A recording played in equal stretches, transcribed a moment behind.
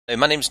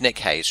My name's Nick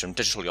Hayes from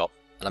Digital Yacht,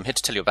 and I'm here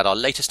to tell you about our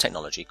latest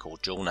technology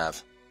called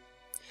DualNav.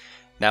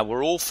 Now,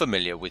 we're all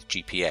familiar with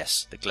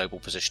GPS, the Global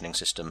Positioning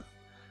System,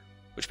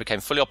 which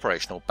became fully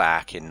operational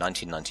back in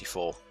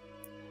 1994.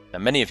 Now,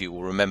 many of you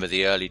will remember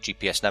the early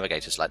GPS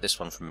navigators like this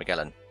one from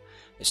Magellan.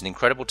 It's an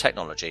incredible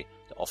technology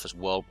that offers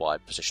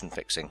worldwide position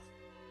fixing.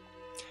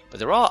 But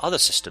there are other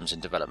systems in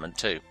development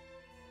too.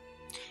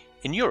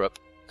 In Europe,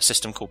 a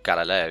system called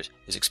Galileo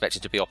is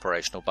expected to be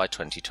operational by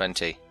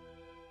 2020.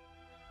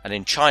 And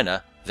in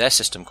China, their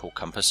system called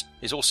Compass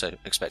is also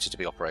expected to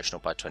be operational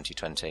by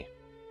 2020.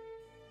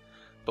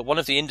 But one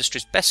of the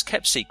industry's best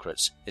kept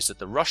secrets is that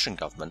the Russian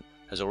government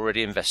has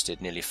already invested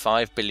nearly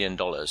 $5 billion,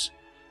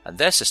 and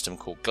their system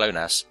called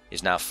GLONASS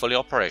is now fully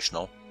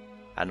operational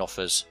and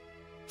offers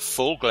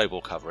full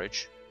global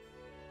coverage,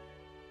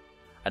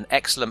 an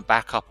excellent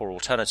backup or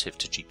alternative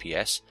to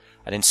GPS,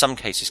 and in some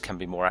cases can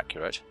be more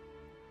accurate.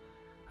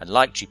 And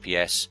like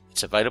GPS,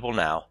 it's available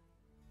now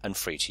and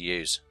free to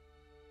use.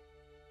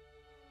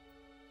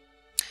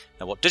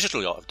 Now, what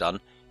Digital Yacht have done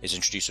is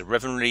introduce a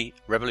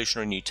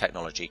revolutionary new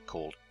technology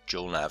called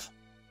DualNav.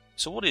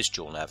 So what is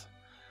DualNav?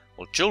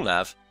 Well,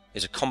 DualNav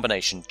is a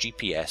combination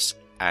GPS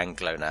and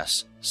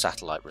GLONASS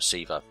satellite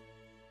receiver.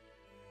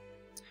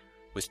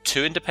 With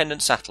two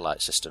independent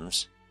satellite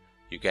systems,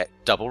 you get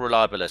double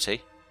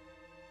reliability,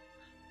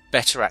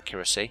 better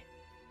accuracy,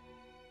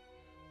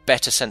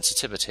 better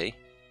sensitivity,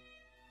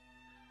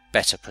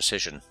 better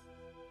precision.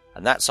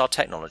 And that's our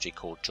technology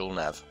called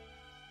DualNav.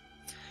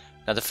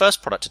 Now, the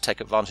first product to take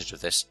advantage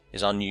of this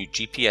is our new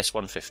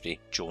GPS150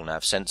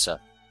 DualNav sensor.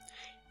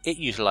 It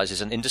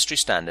utilises an industry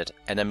standard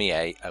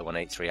NMEA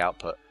 0183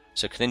 output,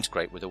 so it can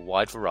integrate with a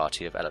wide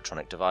variety of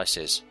electronic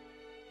devices.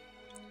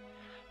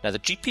 Now, the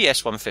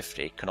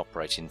GPS150 can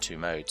operate in two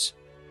modes.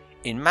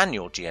 In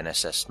manual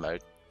GNSS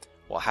mode,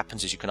 what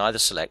happens is you can either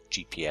select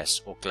GPS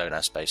or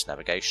GLONASS based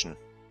navigation.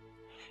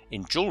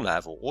 In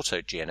DualNav or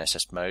auto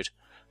GNSS mode,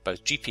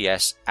 both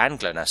GPS and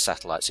GLONASS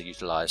satellites are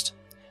utilised,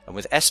 and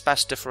with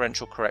SBAS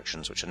differential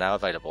corrections which are now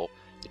available,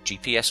 the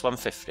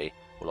GPS150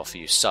 will offer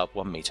you sub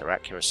 1 metre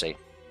accuracy.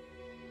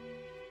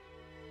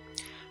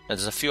 Now,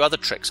 there's a few other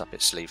tricks up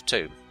its sleeve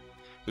too.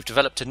 We've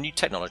developed a new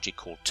technology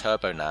called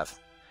TurboNav,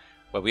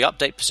 where we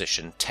update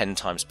position 10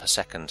 times per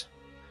second.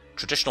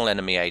 Traditional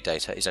NMEA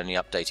data is only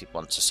updated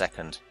once a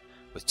second.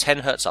 With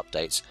 10 Hz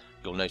updates,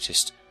 you'll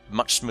notice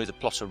much smoother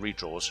plotter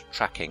redraws,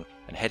 tracking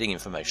and heading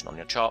information on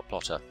your chart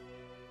plotter.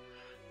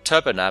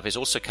 TurboNav is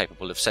also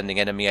capable of sending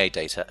NMEA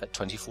data at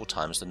 24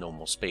 times the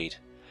normal speed,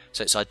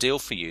 so it's ideal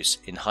for use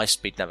in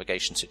high-speed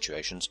navigation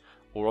situations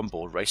or on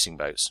board racing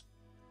boats.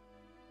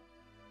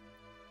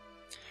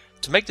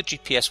 To make the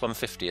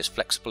GPS150 as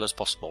flexible as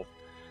possible,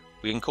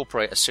 we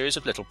incorporate a series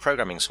of little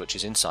programming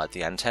switches inside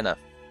the antenna.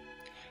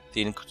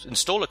 The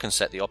installer can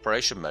set the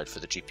operation mode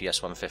for the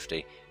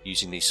GPS150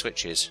 using these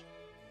switches.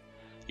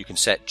 You can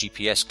set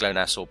GPS,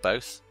 GLONASS or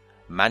both,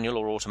 manual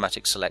or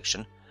automatic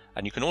selection,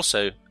 and you can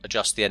also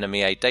adjust the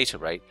NMEA data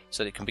rate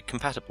so that it can be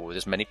compatible with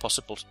as many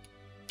possible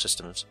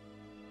systems.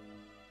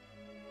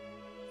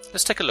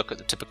 Let's take a look at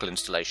the typical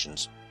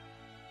installations.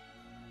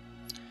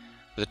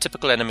 With a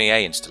typical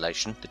NMEA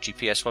installation, the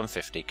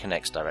GPS150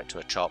 connects direct to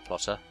a chart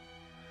plotter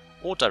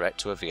or direct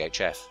to a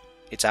VHF.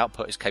 Its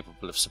output is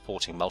capable of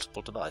supporting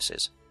multiple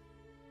devices.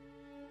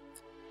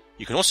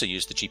 You can also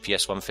use the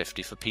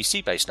GPS150 for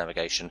PC-based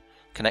navigation,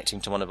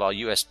 connecting to one of our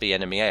USB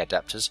NMEA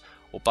adapters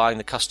or buying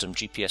the custom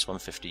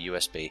GPS150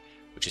 USB,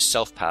 which is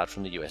self-powered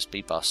from the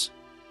USB bus.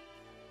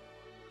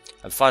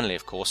 And finally,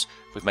 of course,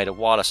 we've made a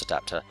wireless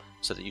adapter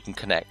so that you can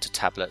connect to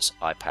tablets,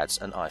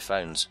 iPads and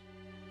iPhones.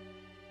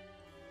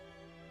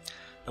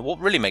 Now,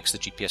 what really makes the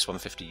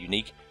GPS150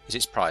 unique is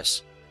its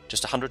price,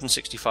 just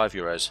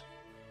 €165.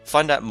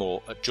 Find out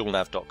more at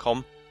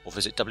dualnav.com or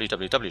visit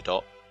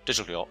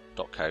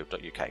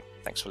www.digitalyacht.co.uk.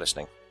 Thanks for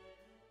listening.